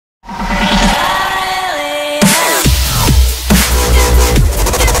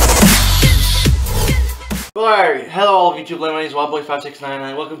Alright, hello all of YouTube land, my name is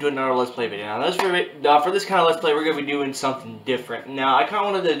Wildboy5699, welcome to another Let's Play video. Now, for this kind of Let's Play, we're going to be doing something different. Now, I kind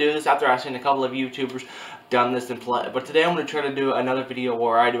of wanted to do this after I've seen a couple of YouTubers done this and play, but today I'm going to try to do another video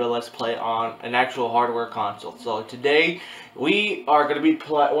where I do a Let's Play on an actual hardware console. So today, we are going to be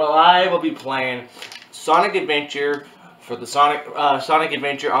I will be playing Sonic Adventure for the Sonic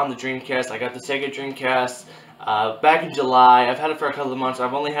Adventure on the Dreamcast. I got the Sega Dreamcast back in July. I've had it for a couple of months.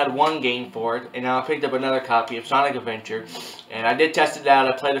 I've only had one game for it, and now I picked up another copy of Sonic Adventure, and I did test it out.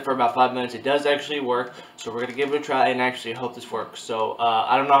 I played it for about 5 minutes. It does actually work, so we're going to give it a try and actually hope this works. So,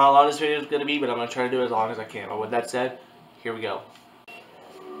 I don't know how long this video is going to be, but I'm going to try to do it as long as I can. But with that said, here we go.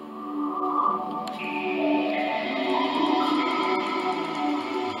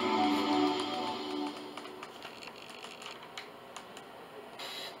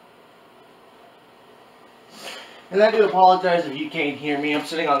 And I do apologize if you can't hear me. I'm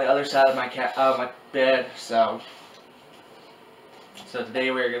sitting on the other side of my bed, so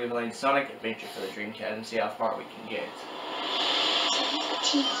today we're going to be playing Sonic Adventure for the Dreamcast and see how far we can get.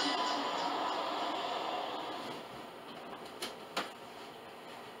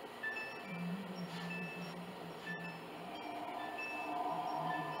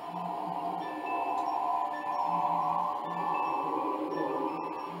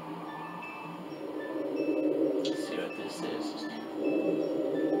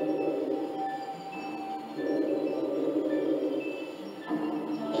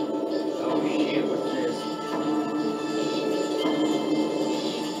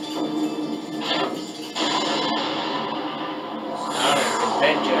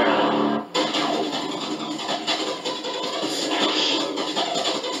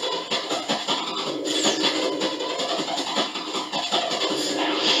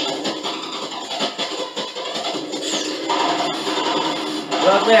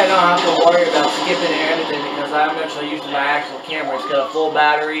 Luckily, I don't have to worry about skipping or anything because I'm actually using my actual camera. It's got a full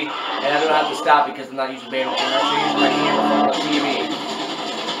battery, and I don't have to stop because I'm not using bandwidth. I'm actually using my camera from the TV.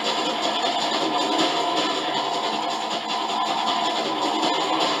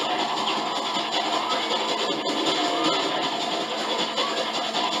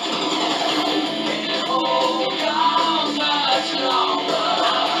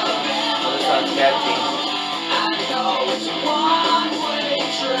 So this one's catchy.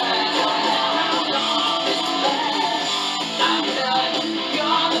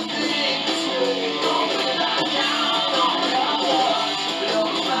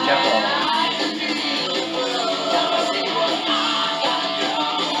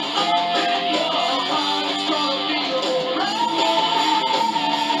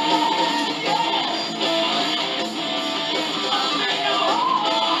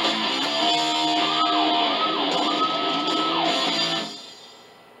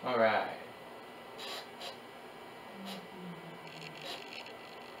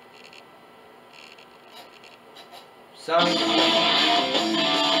 Sonic.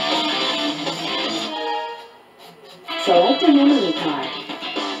 Select a memory card.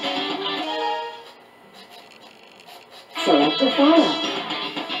 Select a file.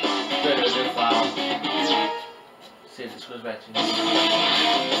 There's a file. See if this goes back to new.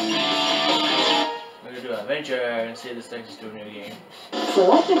 We're gonna do an adventure and see if this takes us to a new game.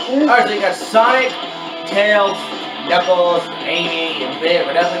 Select a character. Alright, so you got Sonic, Tails, Knuckles, Amy, and Big.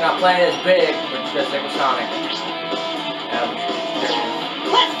 We're definitely not playing as Big, we're just gonna stick with Sonic.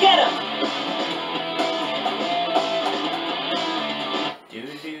 Let's get him!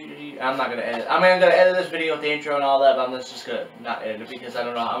 I'm not gonna edit. I'm gonna edit this video with the intro and all that, but I'm just gonna not edit it because I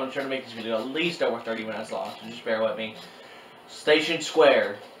don't know. I'm gonna try to make this video at least over 30 minutes long, so just bear with me. Station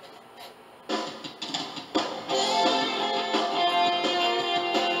Square.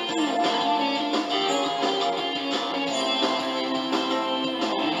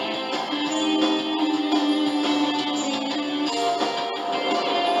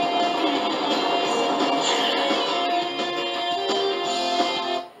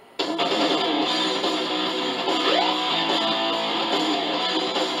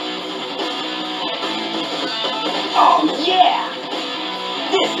 Oh yeah!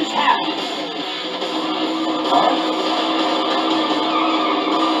 This is happening! Huh?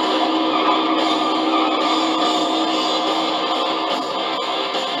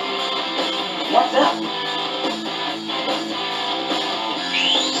 What's up?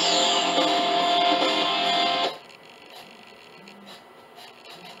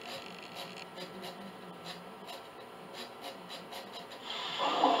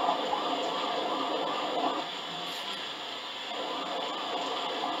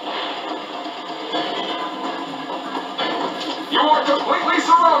 You are completely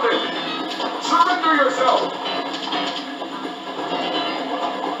surrounded! Surrender yourself!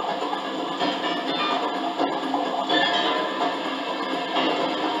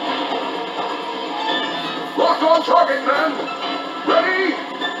 Locked on target, men! Ready?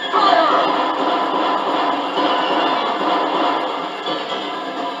 Fire!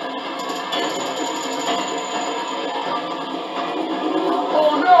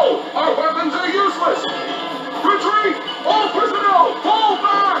 Oh no! Our weapons are useless! Retreat! All personnel! Fall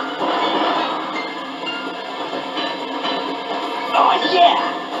back! Oh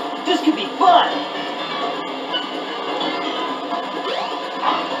yeah! This could be fun!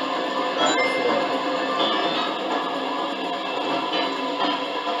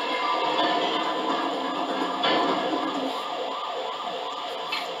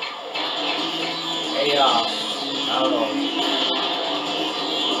 Hey, I don't know.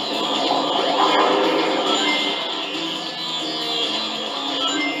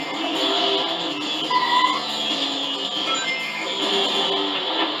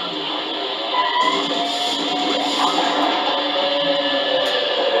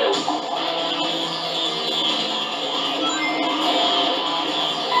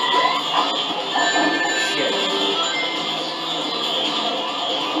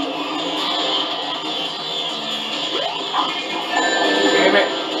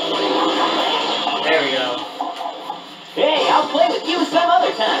 There we go. Hey, I'll play with you some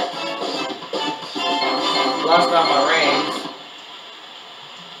other time. Lost all my rings.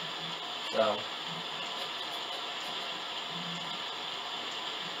 So.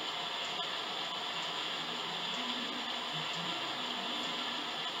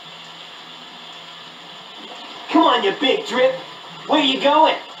 Come on, you big drip. Where you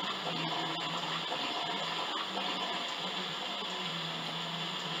going?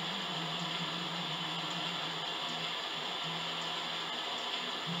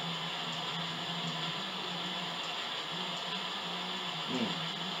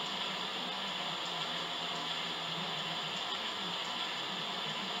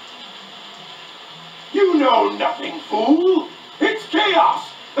 You know nothing, fool! It's Chaos,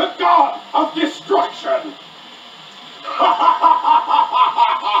 the god of destruction!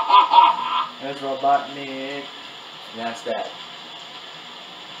 There's Robotnik. And that's that.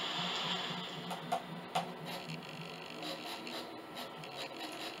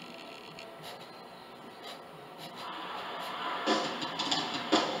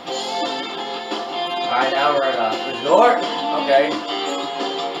 Alright, now we're at a resort. Okay.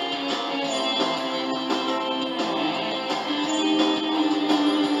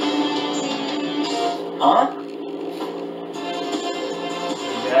 Huh?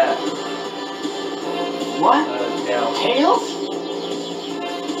 Yeah. What? Tails. Tails?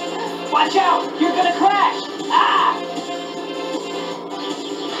 Watch out! You're gonna crash! Ah!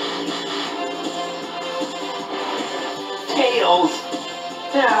 Tails!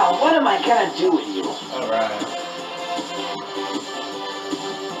 Now, what am I gonna do with you? Alright.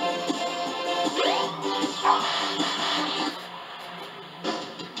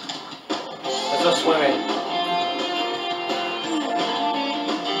 Let's go swimming.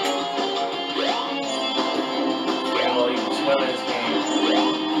 Yeah, well, you can swim in this game.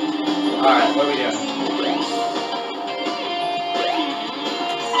 Alright, what are we doing?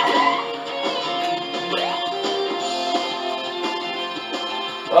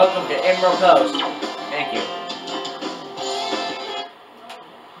 Welcome to Emerald Coast. Thank you.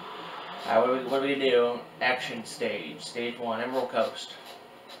 Alright, what do we do? Action stage. Stage 1, Emerald Coast.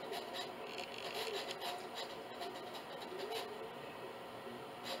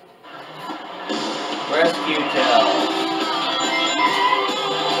 Rescue Tails.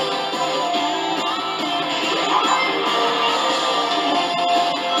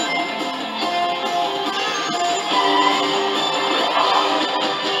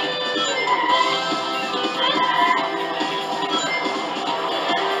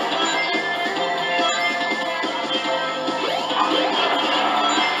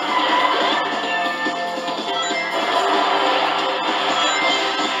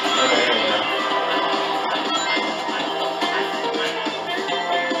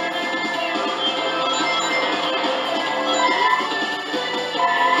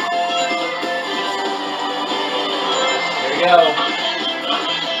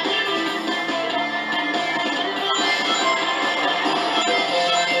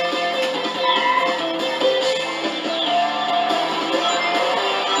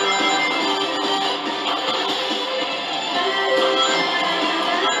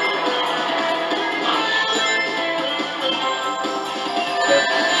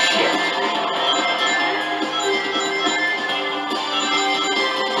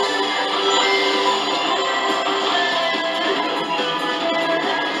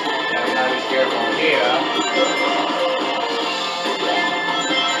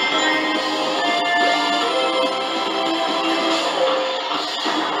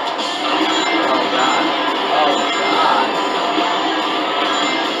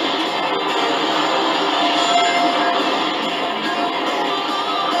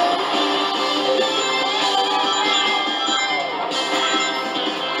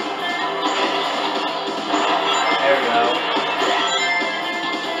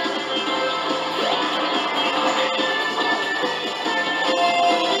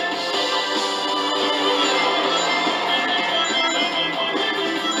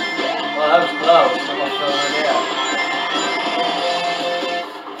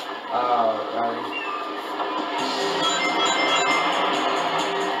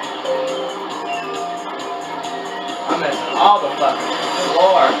 all the fucking. Good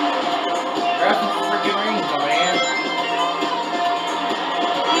lord. Grab some freaking rings, my man.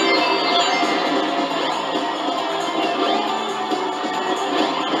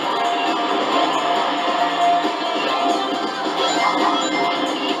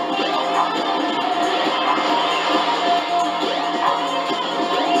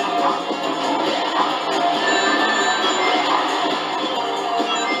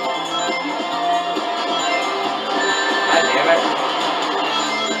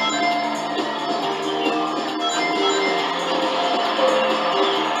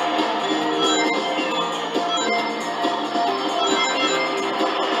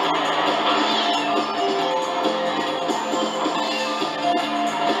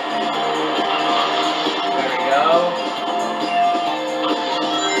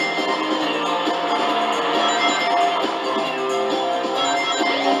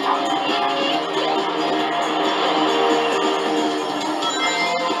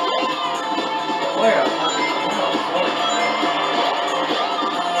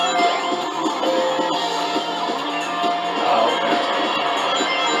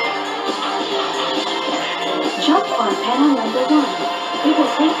 Jump on panel number 1. It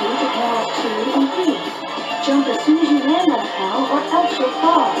will take you to panels 2 and 3. Jump as soon as you land on a panel or else you'll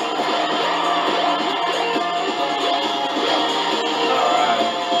fall.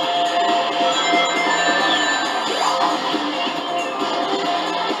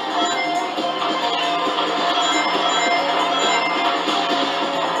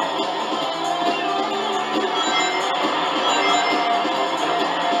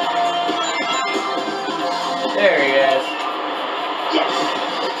 There he is. Yes!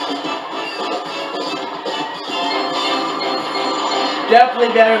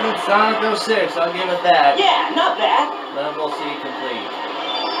 Definitely better than Sonic 06, I'll give it that. Yeah, not bad. Level C complete.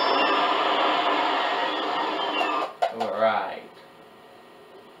 Alright.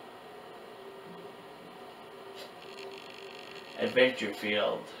 Adventure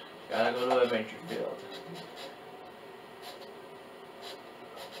Field. Gotta go to Adventure Field.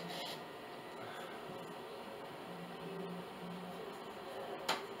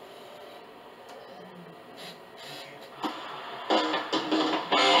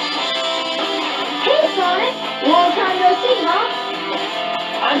 Long time no see, huh?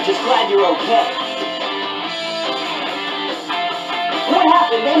 I'm just glad you're okay. What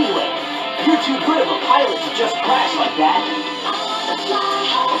happened anyway? You're too good of a pilot to just crash like that.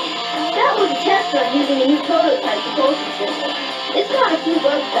 That was a test run using a new prototype propulsion system. It's got a few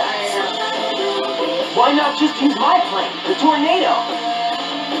bugs to iron out. Why not just use my plane, the Tornado?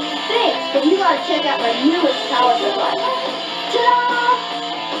 Thanks, but you gotta check out my newest power supply. Ta-da!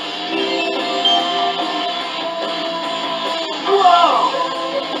 Whoa!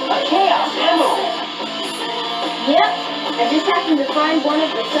 A Chaos Emerald! Yep, I just happened to find one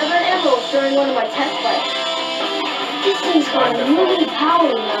of the 7 emeralds during one of my test flights. This thing's got really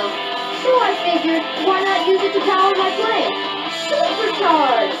power now, so I figured, why not use it to power my plane?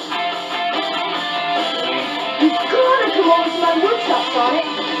 Supercharged! You gotta come over to my workshop, Sonic.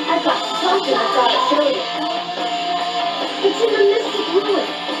 I've got something I've gotta show you. It's in the Mystic Ruin,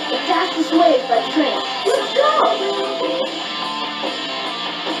 the fastest way is by train. Let's go!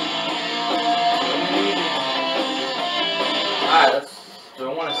 Alright, let's do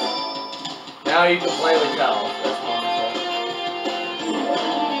I want to now you can play with Kel. That's wonderful.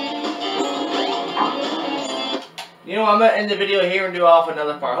 You know, I'm gonna end the video here and do off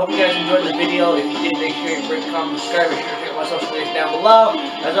another part. Hope you guys enjoyed the video. If you did, make sure you rate, comment, subscribe, be sure to check out my social media down below.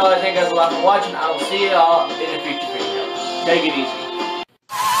 As always, thank you guys a lot for watching. I will see you all in a future video. Take it easy.